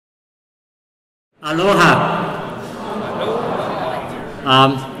Aloha.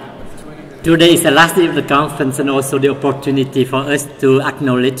 Today is the last day of the conference and also the opportunity for us to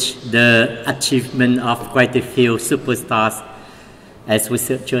acknowledge the achievement of quite a few superstars as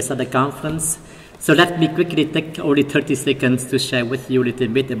researchers at the conference. So let me quickly take only 30 seconds to share with you a little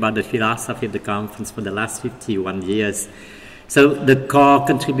bit about the philosophy of the conference for the last 51 years. So the core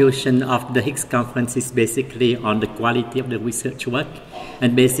contribution of the HICSS conference is basically on the quality of the research work,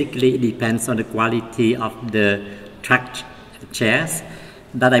 and basically it depends on the quality of the track chairs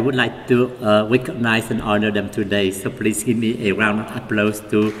that I would like to recognize and honor them today. So please give me a round of applause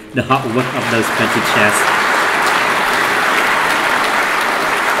to the hard work of those 20 chairs.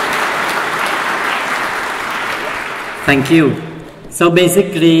 Thank you. So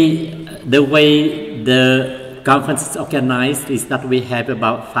basically the way the conference is organized is that we have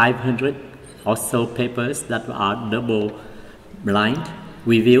about 500 or so papers that are double blind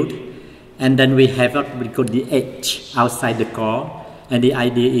reviewed, and then we have what we call the edge outside the core, and the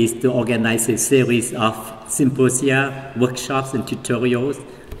idea is to organize a series of symposia, workshops and tutorials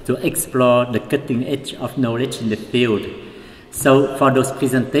to explore the cutting edge of knowledge in the field. So for those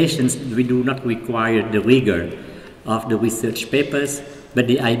presentations we do not require the rigor of the research papers, but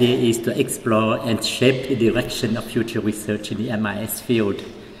the idea is to explore and shape the direction of future research in the MIS field.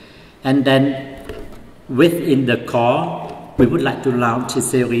 And then within the core, we would like to launch a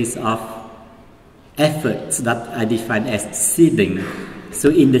series of efforts that I define as seeding. So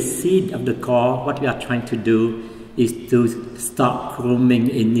in the seed of the core, what we are trying to do is to start grooming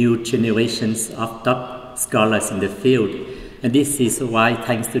a new generations of top scholars in the field. And this is why,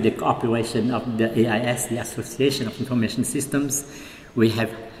 thanks to the cooperation of the AIS, the Association of Information Systems, we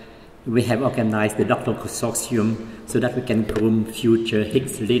have organized the doctoral consortium so that we can groom future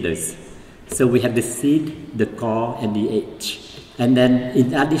HICSS leaders. So we have the seed, the core, and the edge. And then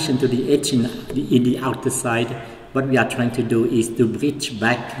in addition to the edge in the outer side, what we are trying to do is to bridge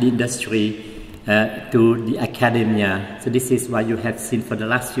back the industry to the academia. So this is why you have seen for the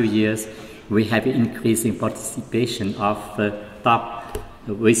last few years, we have increasing participation of top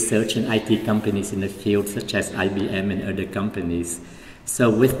research and IT companies in the field, such as IBM and other companies.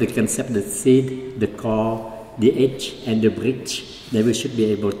 So with the concept of the seed, the core, the edge, and the bridge, then we should be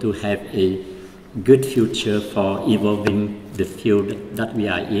able to have a good future for evolving the field that we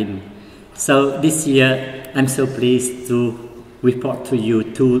are in. So this year, I'm so pleased to report to you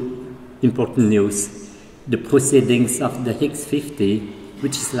two important news. The proceedings of the HICSS 50,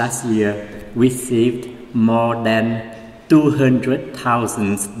 which is last year, received more than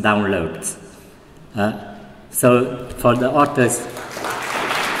 200,000 downloads. So for the authors,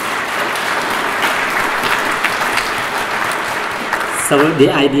 so the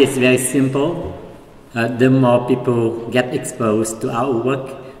idea is very simple. The more people get exposed to our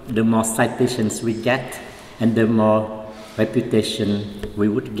work, the more citations we get, and the more reputation we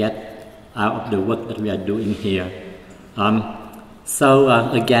would get out of the work that we are doing here.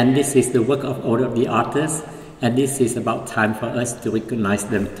 Again, this is the work of all of the authors, and this is about time for us to recognize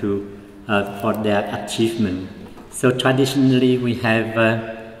them too for their achievement. So traditionally we have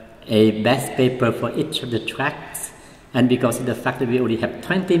a best paper for each of the tracks. And because of the fact that we only have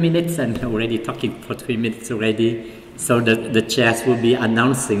 20 minutes and already talking for 3 minutes already, so the chairs will be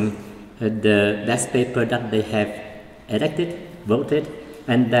announcing the best paper that they have elected, voted,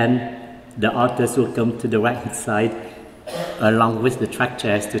 and then the authors will come to the right-hand side along with the track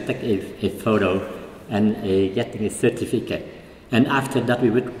chairs to take a photo and getting a certificate. And after that we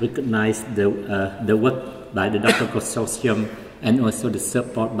would recognize the work by the doctoral consortium and also the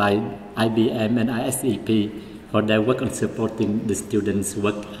support by IBM and ISEP for their work on supporting the students'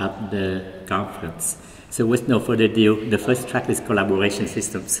 work at the conference. So with no further ado, the first track is collaboration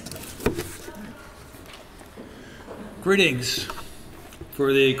systems. Greetings.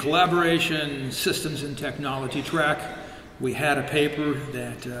 For the collaboration systems and technology track, we had a paper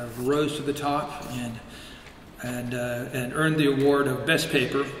that rose to the top and earned the award of best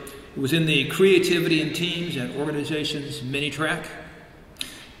paper. It was in the creativity in teams and organizations mini track.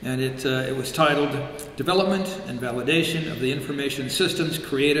 And it was titled Development and Validation of the Information Systems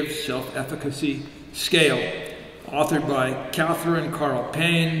Creative Self-Efficacy Scale, authored by Catherine Carl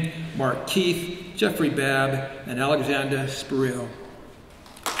Payne, Mark Keith, Jeffrey Babb, and Alexander Spirillo.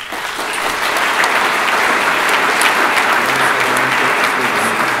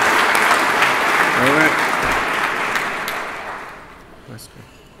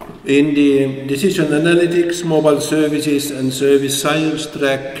 In the Decision Analytics, Mobile Services and Service Science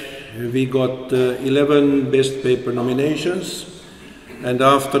track, we got 11 Best Paper nominations, and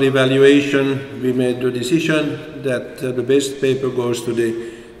after evaluation we made the decision that the best paper goes to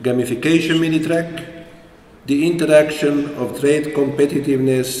the gamification mini-track, the interaction of trade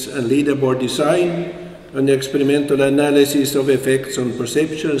competitiveness and leaderboard design, and experimental analysis of effects on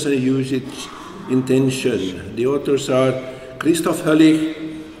perceptions and usage intention. The authors are Christoph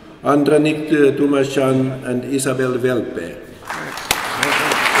Höllig, Andranik Tumasjan, and Isabel Velpe.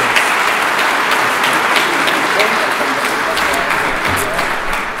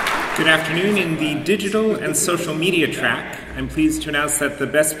 Good afternoon. In the digital and social media track, I'm pleased to announce that the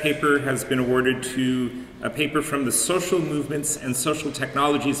best paper has been awarded to a paper from the Social Movements and Social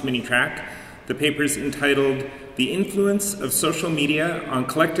Technologies mini-track. The paper is entitled The Influence of Social Media on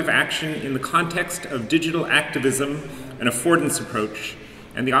Collective Action in the Context of Digital Activism, an Affordance Approach.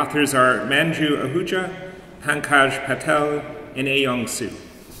 And the authors are Manju Ahuja, Pankaj Patel, and Aeyong Su.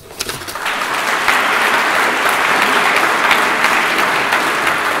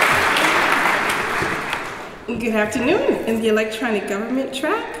 Good afternoon. In the electronic government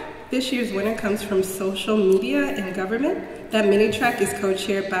track, this year's winner comes from Social Media and Government. That mini track is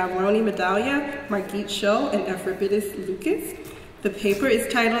co-chaired by Roni Medalia, Margit Sho, and Ephrabitis Lucas. The paper is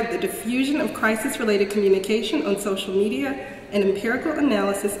titled The Diffusion of Crisis-Related Communication on Social Media, an Empirical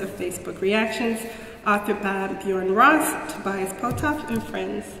Analysis of Facebook Reactions, authored by Bjorn Ross, Tobias Potop, and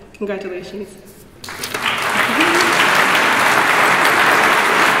friends. Congratulations.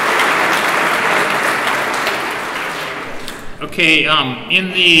 Okay,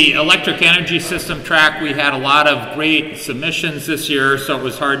 in the electric energy system track, we had a lot of great submissions this year, so it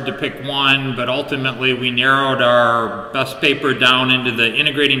was hard to pick one, but ultimately we narrowed our best paper down into the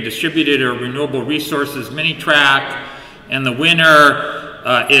Integrating Distributed or Renewable Resources mini track, and the winner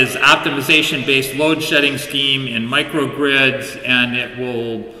is Optimization-Based Load Shedding Scheme in Microgrids, and it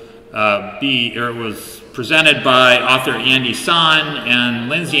will it was presented by author Andy Sun, and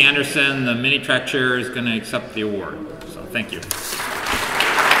Lindsay Anderson, the mini track chair, is going to accept the award. Thank you.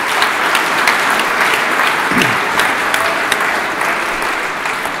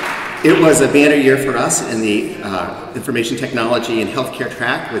 It was a banner year for us in the information technology and healthcare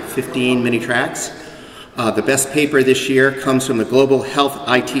track with 15 mini tracks. The best paper this year comes from the Global Health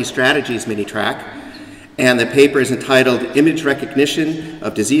IT Strategies mini track, and the paper is entitled Image Recognition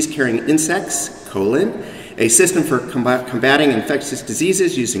of Disease-Carrying Insects, a system for combating infectious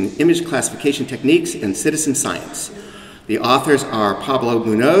diseases using image classification techniques in citizen science. The authors are Pablo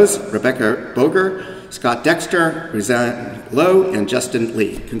Munoz, Rebecca Boger, Scott Dexter, Rizan Lowe, and Justin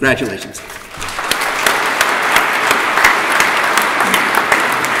Lee. Congratulations.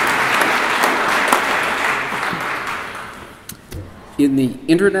 In the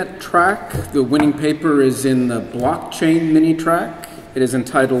internet track, the winning paper is in the blockchain mini track. It is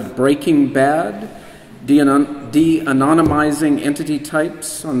entitled Breaking Bad, De-anonymizing entity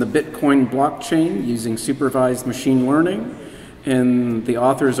types on the Bitcoin blockchain using supervised machine learning. And the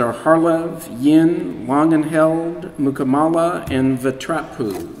authors are Harlev, Yin, Longenheld, Mukamala, and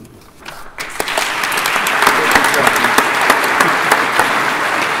Vitrapu.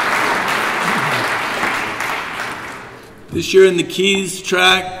 This year in the Keys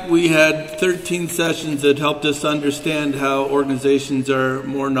track, we had 13 sessions that helped us understand how organizations are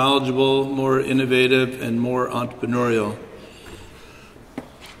more knowledgeable, more innovative, and more entrepreneurial.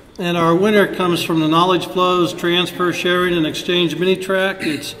 And our winner comes from the Knowledge Flows, Transfer, Sharing, and Exchange mini track.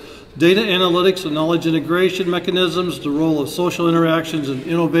 It's Data Analytics and Knowledge Integration Mechanisms, the Role of Social Interactions and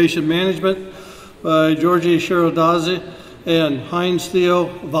Innovation Management by Georgi Sherodadze and Heinz Theo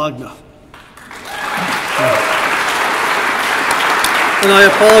Wagner. And I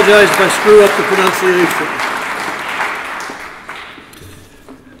apologize if I screw up the pronunciation.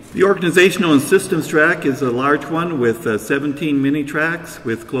 The organizational and systems track is a large one with 17 mini tracks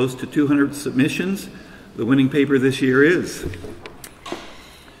with close to 200 submissions. The winning paper this year is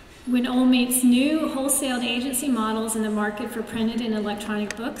When Old Meets New, Wholesaled Agency Models in the Market for Printed and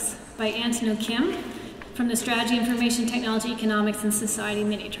Electronic Books by Antino Kim from the Strategy, Information Technology, Economics, and Society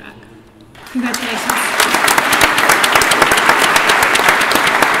mini track. Congratulations.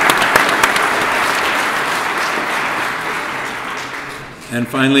 And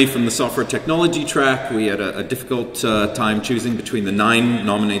finally, from the software technology track, we had a difficult time choosing between the 9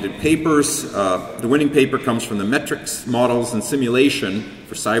 nominated papers. The winning paper comes from the Metrics, Models, and Simulation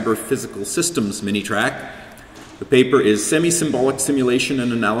for Cyber Physical Systems mini track. The paper is Semi-Symbolic Simulation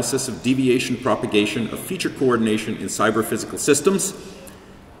and Analysis of Deviation Propagation of Feature Coordination in Cyber Physical Systems.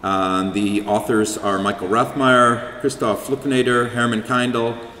 The authors are Michael Rathmeyer, Christoph Flucknader, Herman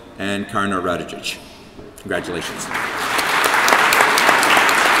Kindle, and Karna Radijic. Congratulations.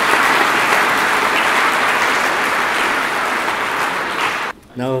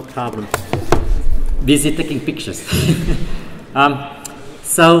 No problem. Busy taking pictures.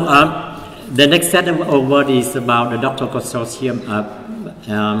 So the next set of award is about the doctoral consortium.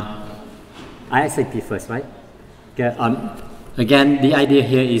 ISAP first, right? Okay, again, the idea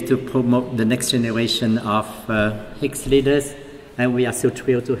here is to promote the next generation of HICSS leaders, and we are so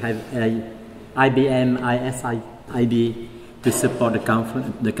thrilled to have IBM, ISIB to support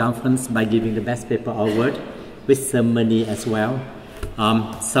the conference by giving the Best Paper Award with some money as well.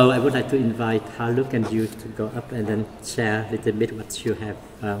 So I would like to invite Haluk and you to go up and then share a little bit what you have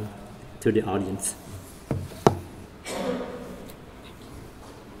to the audience.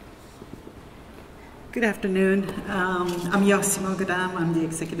 Good afternoon. I'm Yassimo Gadam. I'm the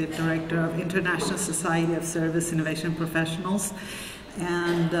Executive Director of International Society of Service Innovation Professionals.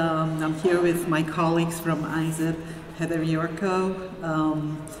 And I'm here with my colleagues from ISIP, Heather Yorko,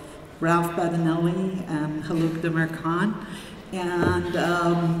 Ralph Badinelli, and Haluk Demirkan. And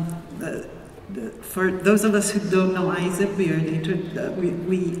for those of us who don't know ISIP,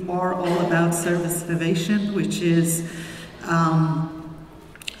 we are all about service innovation, which is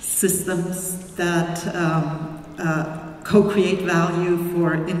systems that co-create value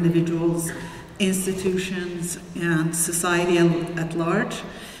for individuals, institutions, and society at large.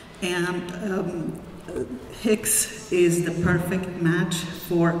 And HICSS is the perfect match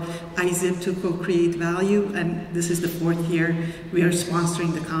for ISIP to co-create value, and this is the 4th year we are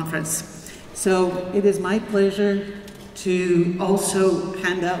sponsoring the conference. So it is my pleasure to also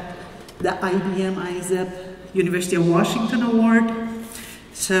hand out the IBM ISIP University of Washington Award.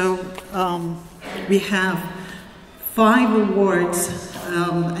 So we have 5 awards,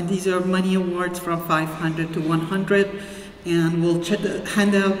 and these are money awards from 500 to 100, and we'll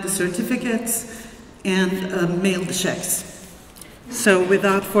hand out the certificates and mail the checks. So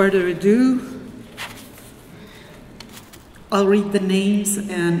without further ado, I'll read the names,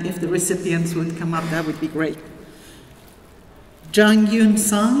 and if the recipients would come up, that would be great. Jang Yoon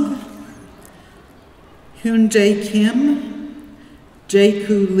Sung, Hyun Jae Kim,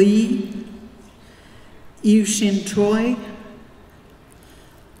 Jae-Koo Lee, Yu Shin Choi,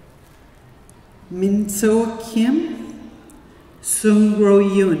 Min So Kim, Sung Ro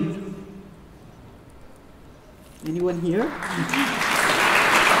Yoon. Anyone here?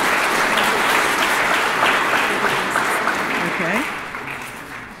 Okay.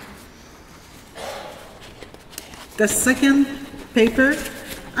 The second paper,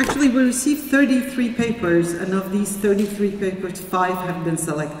 actually we received 33 papers, and of these 33 papers, 5 have been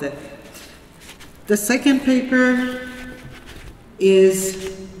selected. The second paper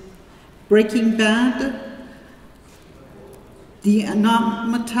is Breaking Bad,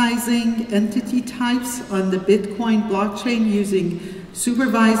 de-anonymizing entity types on the Bitcoin blockchain using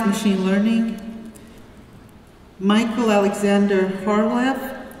supervised machine learning. Michael Alexander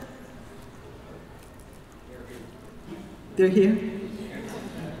Harlev. They're here.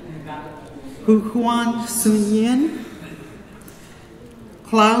 Huan Sun Yin,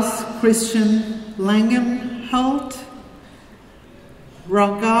 Klaus Christian Langenhalt,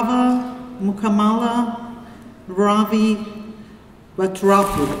 Raghava Mukamala, Ravi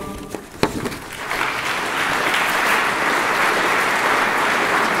Vatrapu.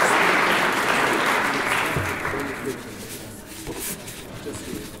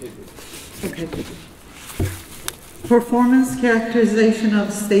 Okay. Performance characterization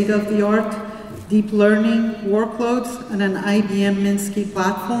of state-of-the-art deep learning workloads on an IBM Minsky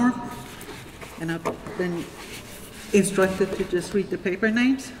platform. And I've been instructed to just read the paper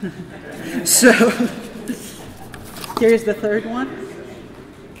names. So here's the third one.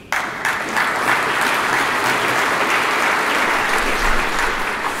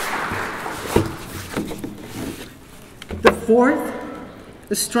 The fourth,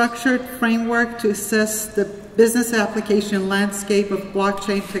 a structured framework to assess the business application landscape of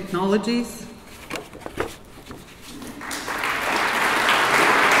blockchain technologies.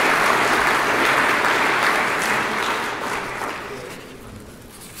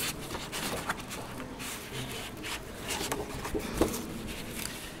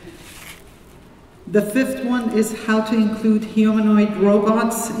 The fifth one is how to include humanoid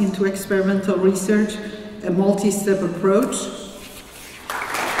robots into experimental research, a multi-step approach.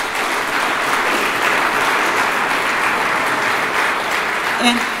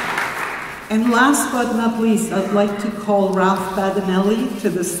 And last but not least, I'd like to call Ralph Badinelli to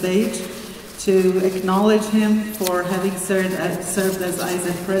the stage to acknowledge him for having served as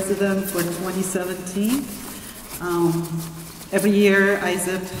ISIP president for 2017. Every year,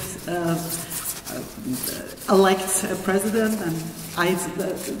 ISIP elects a president, and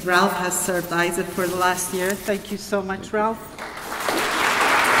Ralph has served ISIP for the last year. Thank you so much, Ralph.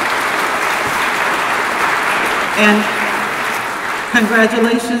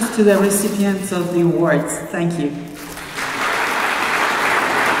 Congratulations to the recipients of the awards. Thank you.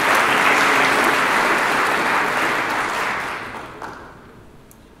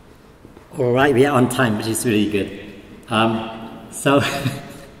 All right, we are on time, which is really good. So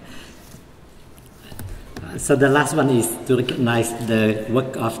the last one is to recognize the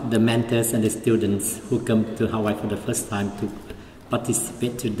work of the mentors and the students who come to Hawaii for the first time to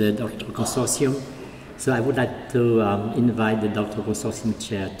participate to the doctoral consortium. So I would like to invite the doctoral consortium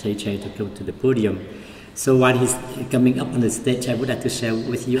chair, Tay to come to the podium. So while he's coming up on the stage, I would like to share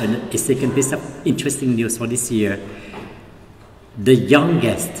with you a second piece of interesting news for this year. The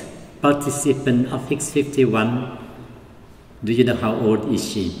youngest participant of HICSS 51, do you know how old is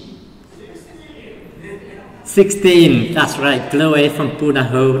she? 16, that's right. Chloe from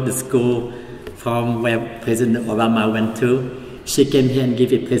Punahou, the school from where President Obama went to. She came here and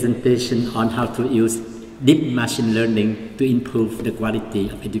gave a presentation on how to use deep machine learning to improve the quality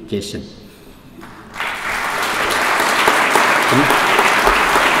of education.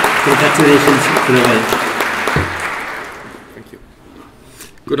 Congratulations, Chloe. Thank you.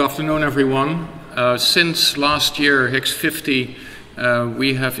 Good afternoon, everyone. Since last year, HICSS 50,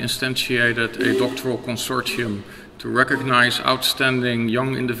 we have instantiated a doctoral consortium to recognize outstanding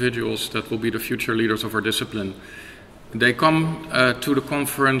young individuals that will be the future leaders of our discipline. They come to the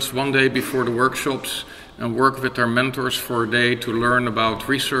conference one day before the workshops and work with their mentors for a day to learn about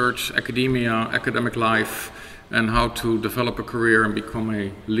research, academia, academic life, and how to develop a career and become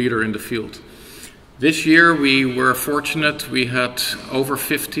a leader in the field. This year we were fortunate. We had over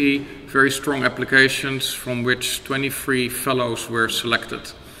 50 very strong applications, from which 23 fellows were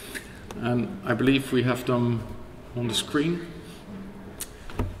selected. And I believe we have them on the screen.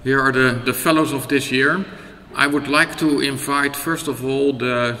 Here are the fellows of this year. I would like to invite, first of all,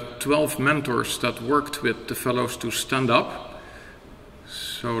 the 12 mentors that worked with the fellows to stand up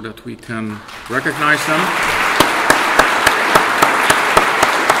so that we can recognize them.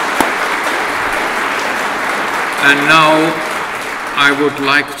 And now I would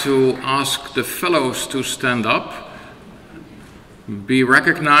like to ask the fellows to stand up, be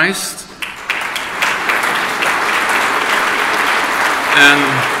recognized,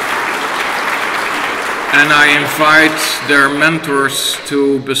 and I invite their mentors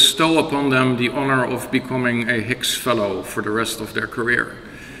to bestow upon them the honor of becoming a HICSS Fellow for the rest of their career.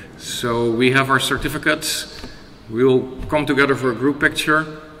 So we have our certificates. We will come together for a group picture,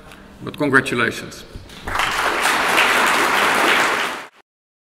 but congratulations.